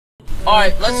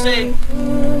alright, let's say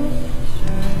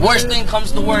worst thing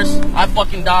comes to worst, I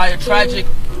fucking die a tragic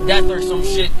death or some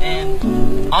shit, and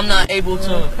I'm not able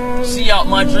to see out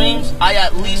my dreams. I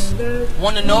at least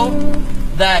want to know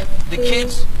that the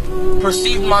kids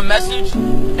perceived my message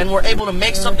and were able to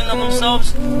make something of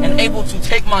themselves and able to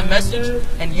take my message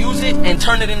and use it and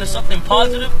turn it into something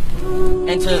positive,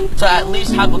 and to at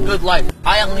least have a good life.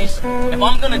 I at least, if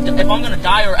I'm gonna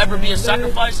die or ever be a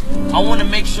sacrifice, I want to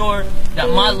make sure that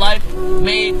my life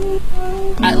made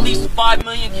at least 5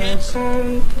 million kids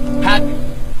happy,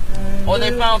 or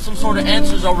they found some sort of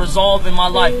answers or resolve in my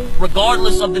life,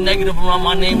 regardless of the negative around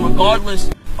my name, regardless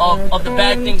of the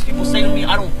bad things people say to me.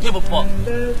 I don't give a fuck,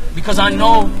 because I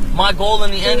know my goal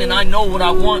in the end, and I know what I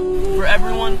want for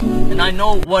everyone, and I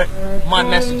know what my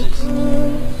message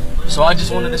is. So I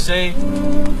just wanted to say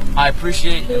I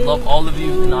appreciate and love all of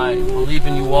you, and I believe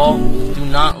in you all. Do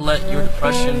not let your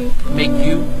depression make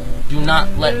you. Do not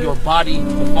let your body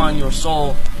define your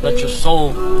soul. Let your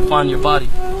soul define your body.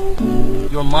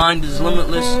 Your mind is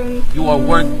limitless. You are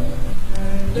worth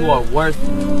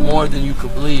more than you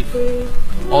could believe.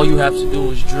 All you have to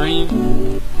do is dream,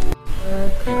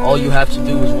 and all you have to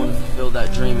do is want to fulfill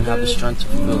that dream and have the strength to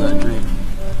fulfill that dream.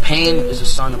 Pain is a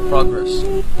sign of progress.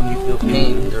 When you feel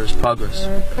pain, there is progress.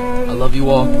 I love you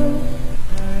all.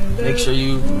 Make sure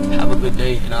you have a good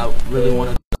day, and I really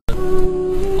want to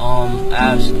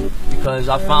ask, because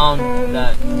I found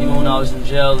that even when I was in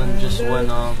jail and just when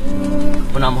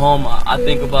I'm home, I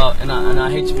think about, and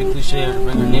I hate to be cliche or to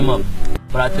bring her name up,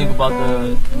 but I think about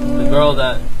the girl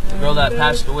that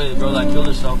passed away, the girl that killed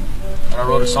herself, that I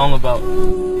wrote a song about.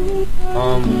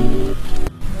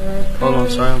 Hold on,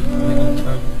 sorry, I'm making a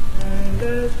turn.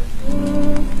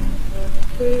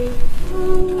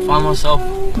 I find myself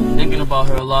thinking about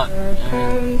her a lot,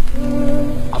 and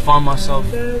I find myself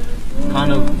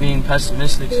kind of being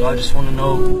pessimistic, so I just want to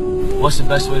know what's the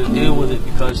best way to deal with it,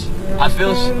 because I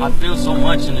feel so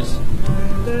much, and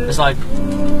it's like,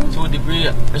 to a degree,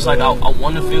 it's like I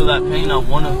want to feel that pain. I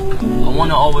want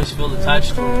to always feel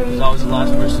attached to her, because I was the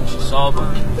last person she saw,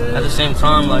 but at the same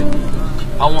time, like,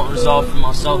 I want resolve for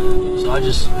myself. So I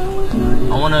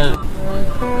want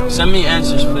to send me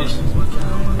answers, please.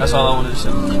 That's all I wanted to say.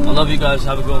 I love you guys.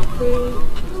 Have a good one.